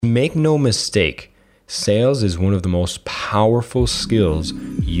Make no mistake, sales is one of the most powerful skills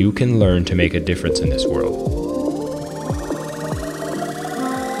you can learn to make a difference in this world.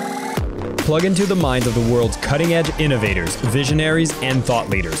 Plug into the minds of the world's cutting-edge innovators, visionaries, and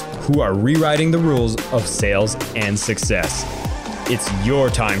thought leaders who are rewriting the rules of sales and success. It's your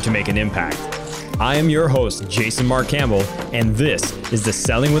time to make an impact. I am your host, Jason Mark Campbell, and this is the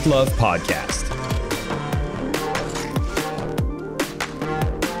Selling with Love podcast.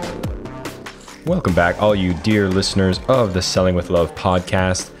 Welcome back, all you dear listeners of the Selling with Love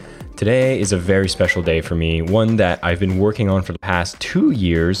podcast. Today is a very special day for me, one that I've been working on for the past 2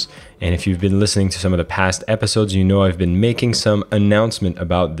 years. And if you've been listening to some of the past episodes, you know I've been making some announcement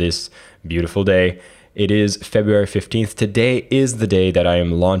about this beautiful day. It is February 15th. Today is the day that I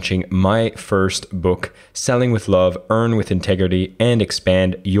am launching my first book, Selling with Love, Earn with Integrity, and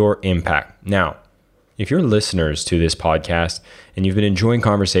Expand Your Impact. Now, if you're listeners to this podcast and you've been enjoying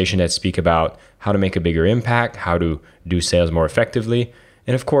conversation that speak about how to make a bigger impact, how to do sales more effectively,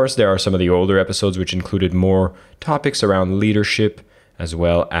 and of course, there are some of the older episodes which included more topics around leadership, as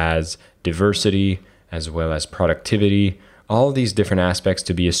well as diversity, as well as productivity, all these different aspects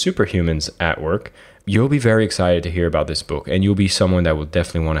to be a superhumans at work, you'll be very excited to hear about this book, and you'll be someone that will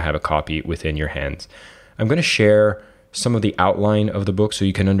definitely want to have a copy within your hands. I'm going to share some of the outline of the book so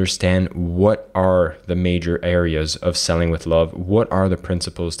you can understand what are the major areas of selling with love, what are the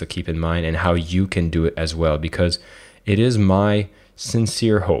principles to keep in mind, and how you can do it as well, because it is my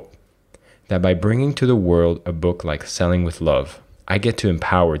sincere hope that by bringing to the world a book like Selling with Love, I get to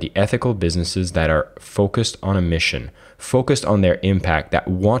empower the ethical businesses that are focused on a mission, focused on their impact, that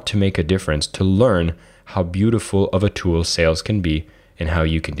want to make a difference, to learn how beautiful of a tool sales can be and how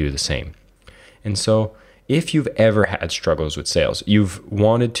you can do the same. And so, if you've ever had struggles with sales, you've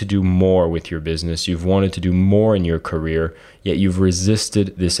wanted to do more with your business, you've wanted to do more in your career, yet you've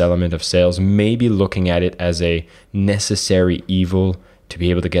resisted this element of sales, maybe looking at it as a necessary evil to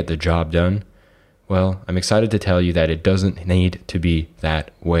be able to get the job done, well, I'm excited to tell you that it doesn't need to be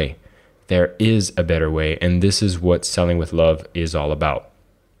that way. There is a better way, and this is what Selling with Love is all about.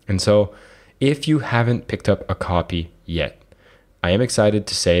 And so, if you haven't picked up a copy yet, I am excited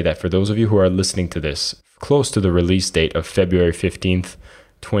to say that for those of you who are listening to this close to the release date of February 15th,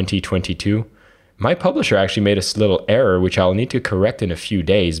 2022, my publisher actually made a little error, which I'll need to correct in a few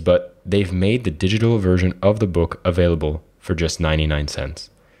days, but they've made the digital version of the book available for just 99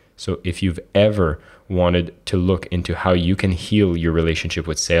 cents. So if you've ever wanted to look into how you can heal your relationship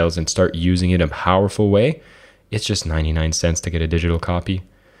with sales and start using it in a powerful way, it's just 99 cents to get a digital copy.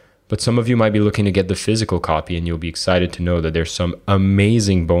 But some of you might be looking to get the physical copy, and you'll be excited to know that there's some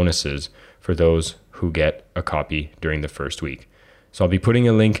amazing bonuses for those who get a copy during the first week. So I'll be putting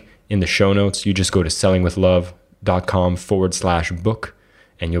a link in the show notes. You just go to sellingwithlove.com/book,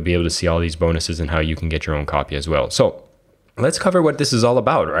 and you'll be able to see all these bonuses and how you can get your own copy as well. So let's cover what this is all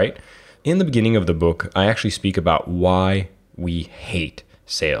about, right? In the beginning of the book, I actually speak about why we hate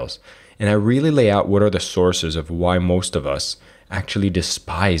sales. And I really lay out what are the sources of why most of us actually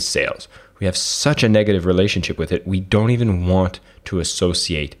despise sales. We have such a negative relationship with it, we don't even want to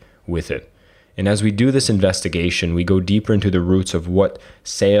associate with it. And as we do this investigation, we go deeper into the roots of what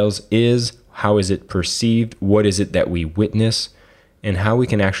sales is, how is it perceived, what is it that we witness, and how we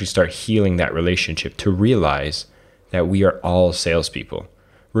can actually start healing that relationship to realize that we are all salespeople,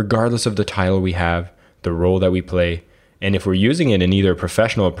 regardless of the title we have, the role that we play, and if we're using it in either a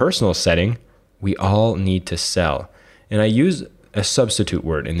professional or personal setting, we all need to sell. And I use a substitute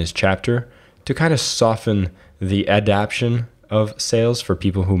word in this chapter to kind of soften the adaptation of sales for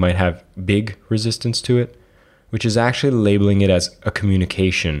people who might have big resistance to it, which is actually labeling it as a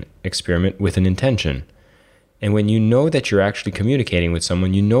communication experiment with an intention. And when you know that you're actually communicating with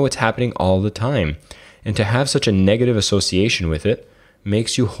someone, you know it's happening all the time. And to have such a negative association with it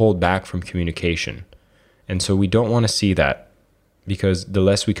makes you hold back from communication. And so we don't want to see that, because the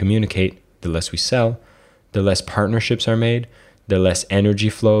less we communicate, the less we sell, the less partnerships are made, the less energy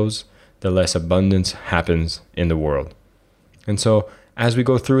flows, the less abundance happens in the world. And so as we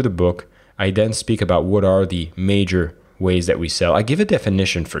go through the book, I then speak about what are the major ways that we sell. I give a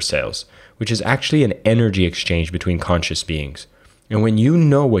definition for sales, which is actually an energy exchange between conscious beings. And when you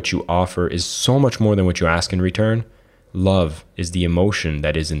know what you offer is so much more than what you ask in return, love is the emotion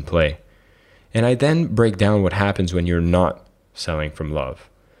that is in play. And I then break down what happens when you're not selling from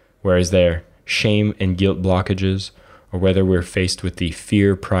love. Whereas there shame and guilt blockages, or whether we're faced with the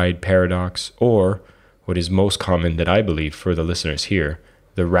fear-pride paradox, or what is most common that I believe for the listeners here,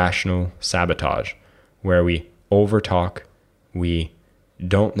 the rational sabotage, where we overtalk, we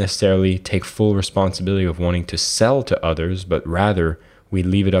don't necessarily take full responsibility of wanting to sell to others, but rather We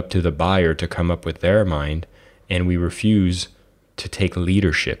leave it up to the buyer to come up with their mind, and we refuse to take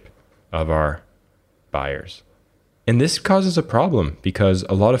leadership of our buyers. And this causes a problem because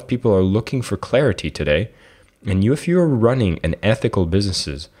a lot of people are looking for clarity today. And if you're running an ethical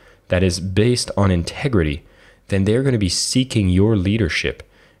business that is based on integrity, then they're going to be seeking your leadership.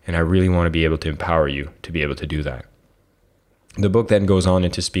 And I really want to be able to empower you to be able to do that. The book then goes on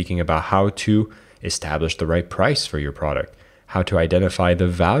into speaking about how to establish the right price for your product, how to identify the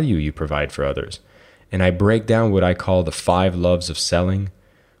value you provide for others. And I break down what I call the 5 loves of selling,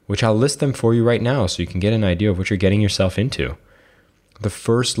 which I'll list them for you right now so you can get an idea of what you're getting yourself into. The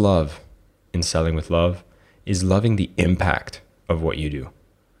first love in Selling with Love is loving the impact of what you do.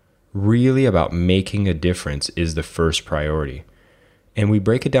 Really about making a difference is the first priority. And we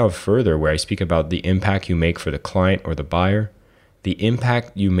break it down further where I speak about the impact you make for the client or the buyer, the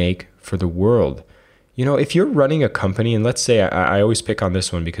impact you make for the world. You know, if you're running a company, and let's say, I always pick on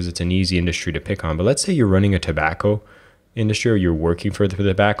this one because it's an easy industry to pick on, but let's say you're running a tobacco industry or you're working for the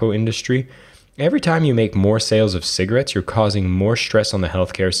tobacco industry. Every time you make more sales of cigarettes, you're causing more stress on the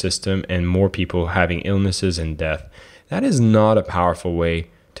healthcare system and more people having illnesses and death. That is not a powerful way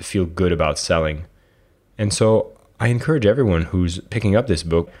to feel good about selling. And so I encourage everyone who's picking up this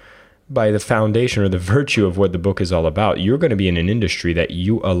book, by the foundation or the virtue of what the book is all about, you're going to be in an industry that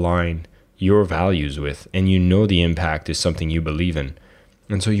you align your values with, and you know the impact is something you believe in.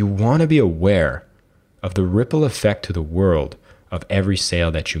 And so you want to be aware of the ripple effect to the world of every sale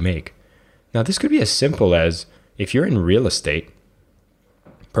that you make. Now, this could be as simple as if you're in real estate,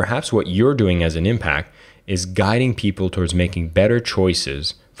 perhaps what you're doing as an impact is guiding people towards making better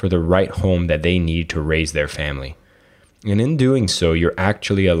choices for the right home that they need to raise their family. And in doing so, you're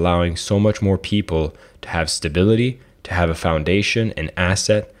actually allowing so much more people to have stability, to have a foundation, an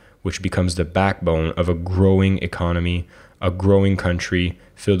asset, which becomes the backbone of a growing economy, a growing country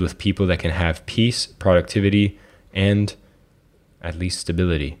filled with people that can have peace, productivity, and at least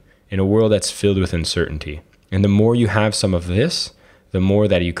stability in a world that's filled with uncertainty. And the more you have some of this, the more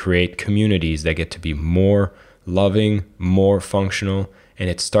that you create communities that get to be more loving, more functional, and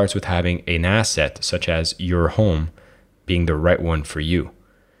it starts with having an asset such as your home being the right one for you.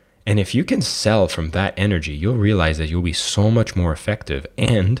 And if you can sell from that energy, you'll realize that you'll be so much more effective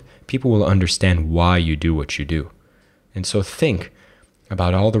and people will understand why you do what you do. And so think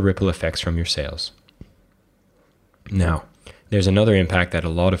about all the ripple effects from your sales. Now, there's another impact that a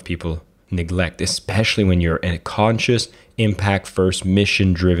lot of people neglect, especially when you're in a conscious, impact-first,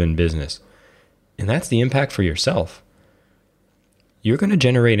 mission-driven business. And that's the impact for yourself. You're going to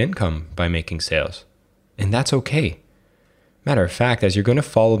generate income by making sales, and that's okay. Matter of fact, as you're going to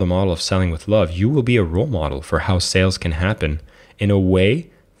follow the model of Selling with Love, you will be a role model for how sales can happen in a way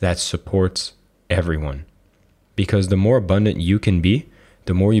that supports everyone. Because the more abundant you can be,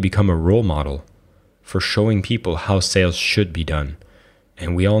 the more you become a role model for showing people how sales should be done.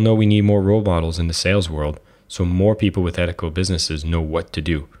 And we all know we need more role models in the sales world, so more people with ethical businesses know what to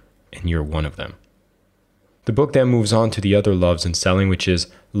do, and you're one of them. The book then moves on to the other loves in selling, which is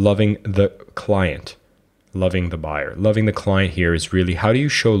loving the client, loving the buyer. Loving the client here is really, how do you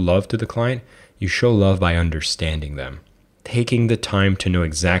show love to the client? You show love by understanding them, taking the time to know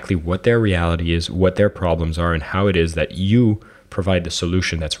exactly what their reality is, what their problems are, and how it is that you provide the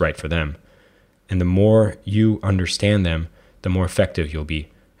solution that's right for them. And the more you understand them, the more effective you'll be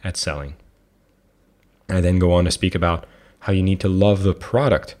at selling. I then go on to speak about how you need to love the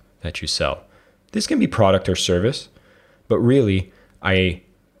product that you sell. This can be product or service, but really, I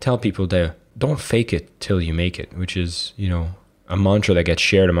tell people to don't fake it till you make it, which is, a mantra that gets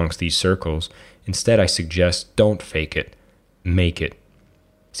shared amongst these circles. Instead, I suggest don't fake it, make it.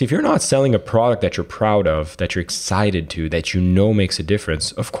 See, if you're not selling a product that you're proud of, that you're excited to, that you know makes a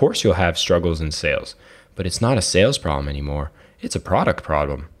difference, of course you'll have struggles in sales, but it's not a sales problem anymore. It's a product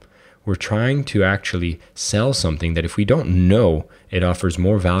problem. We're trying to actually sell something that if we don't know it offers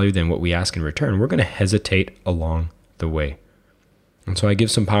more value than what we ask in return, we're going to hesitate along the way. And so I give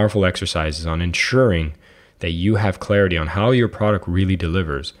some powerful exercises on ensuring that you have clarity on how your product really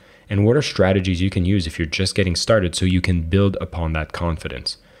delivers and what are strategies you can use if you're just getting started so you can build upon that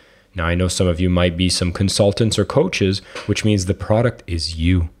confidence. Now, I know some of you might be some consultants or coaches, which means the product is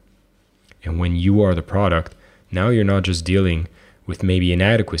you. And when you are the product, now you're not just dealing with maybe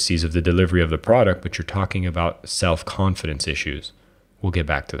inadequacies of the delivery of the product, but you're talking about self-confidence issues. We'll get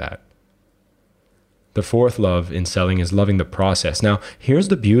back to that. The fourth love in selling is loving the process. Now, here's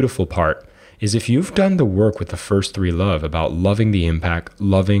the beautiful part, is if you've done the work with the first 3 love about loving the impact,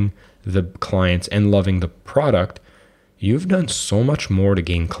 loving the clients, and loving the product, you've done so much more to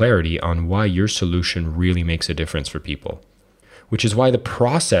gain clarity on why your solution really makes a difference for people. which is why the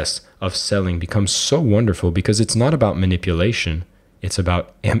process of selling becomes so wonderful, because it's not about manipulation, it's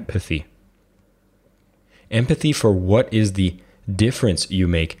about empathy. Empathy for what is the difference you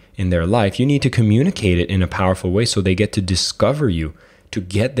make in their life. You need to communicate it in a powerful way so they get to discover you, to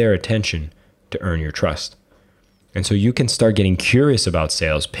get their attention, to earn your trust. And so you can start getting curious about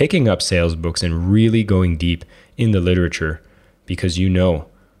sales, picking up sales books, and really going deep in the literature, because you know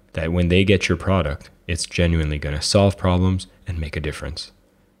that when they get your product, it's genuinely going to solve problems and make a difference.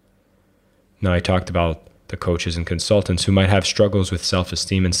 Now, I talked about the coaches and consultants who might have struggles with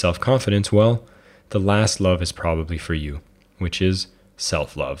self-esteem and self-confidence. Well, the last love is probably for you, which is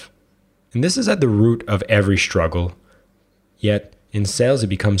self-love. And this is at the root of every struggle. Yet in sales, it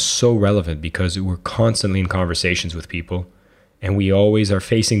becomes so relevant because we're constantly in conversations with people, and we always are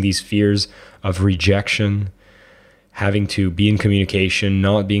facing these fears of rejection, having to be in communication,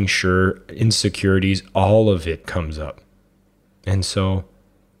 not being sure, insecurities, all of it comes up. And so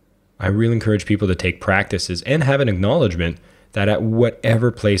I really encourage people to take practices and have an acknowledgement that at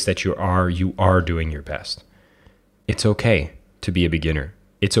whatever place that you are doing your best. It's okay to be a beginner.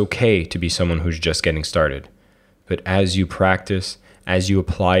 It's okay to be someone who's just getting started. But as you practice, as you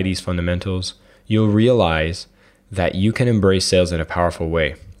apply these fundamentals, you'll realize that you can embrace sales in a powerful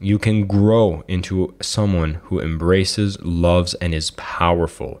way. You can grow into someone who embraces, loves, and is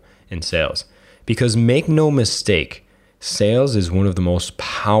powerful in sales. Because make no mistake, sales is one of the most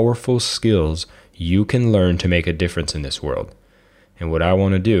powerful skills you can learn to make a difference in this world. And what I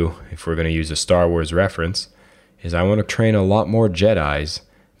want to do, if we're going to use a Star Wars reference, is I want to train a lot more Jedis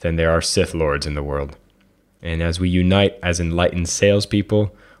than there are Sith Lords in the world. And as we unite as enlightened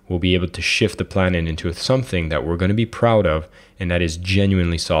salespeople, we'll be able to shift the planet into something that we're going to be proud of, and that is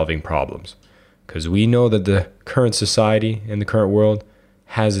genuinely solving problems. Because we know that the current society and the current world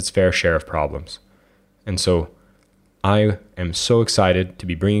has its fair share of problems. And so I am so excited to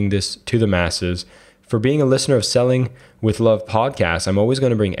be bringing this to the masses. For being a listener of Selling with Love podcast, I'm always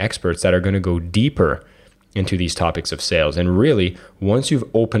going to bring experts that are going to go deeper into these topics of sales. And really, once you've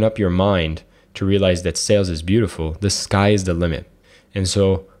opened up your mind to realize that sales is beautiful, the sky is the limit. And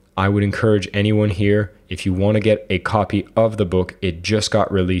so I would encourage anyone here, if you want to get a copy of the book, it just got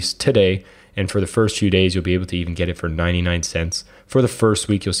released today. And for the first few days, you'll be able to even get it for 99 cents. For the first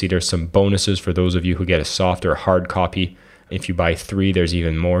week, you'll see there's some bonuses for those of you who get a soft or hard copy. If you buy 3, there's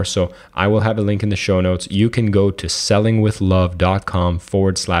even more. So I will have a link in the show notes. You can go to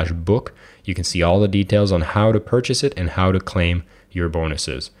sellingwithlove.com/book. You can see all the details on how to purchase it and how to claim your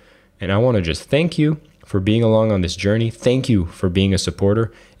bonuses. And I want to just thank you for being along on this journey. Thank you for being a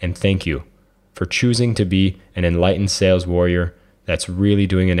supporter. And thank you for choosing to be an enlightened sales warrior that's really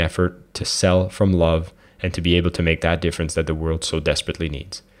doing an effort to sell from love and to be able to make that difference that the world so desperately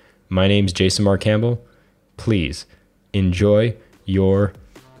needs. My name's Jason Mark Campbell. Please enjoy your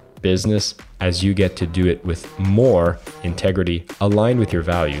business as you get to do it with more integrity, aligned with your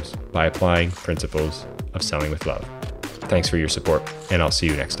values, by applying principles of selling with love. Thanks for your support, and I'll see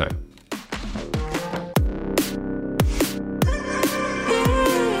you next time.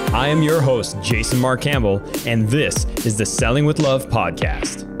 I am your host, Jason Mark Campbell, and this is the Selling with Love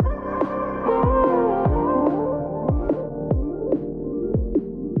podcast.